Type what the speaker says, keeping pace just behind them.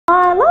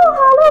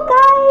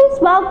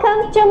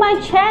Welcome to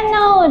my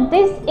channel.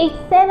 This is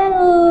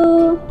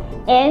Seven,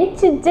 and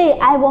today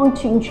I want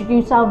to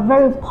introduce our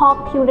very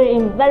popular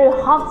and very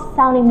hot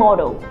sounding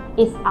model.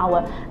 It's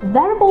our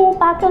wearable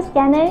barcode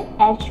scanner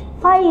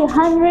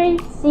H500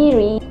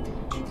 series.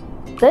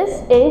 This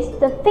is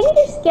the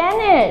finger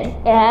scanner,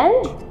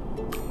 and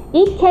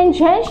it can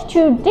change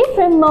to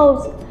different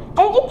modes,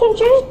 and it can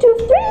change to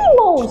 3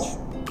 modes.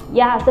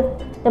 Yeah,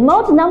 the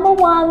mode number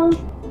 1,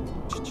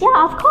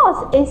 yeah, of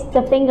course, is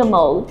the finger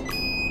mode.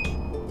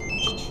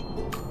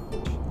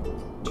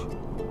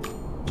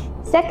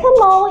 Second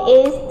mode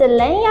is the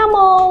lanyard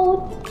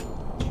mode.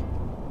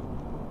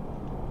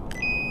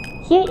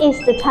 Here is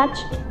the touch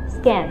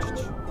scan.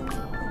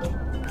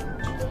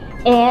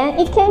 And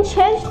it can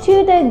change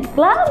to the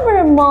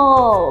glamour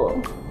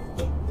mode.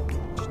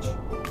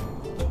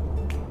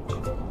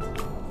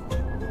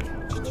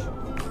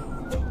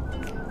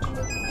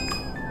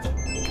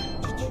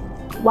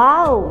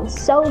 Wow,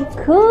 so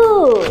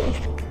cool!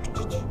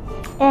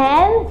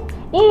 And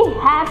it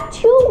has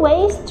 2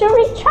 ways to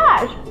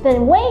recharge. The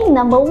way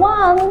number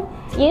 1,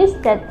 use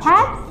the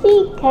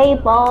Type-C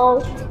cable.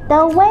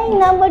 The way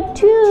number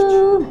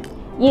 2,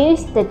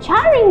 use the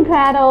charging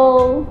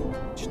cradle.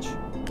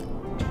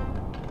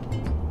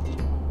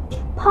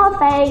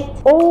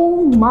 Perfect!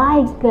 Oh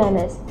my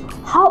goodness,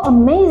 how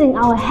amazing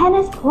our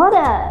handheld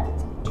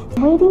product!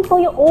 Waiting for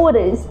your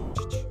orders.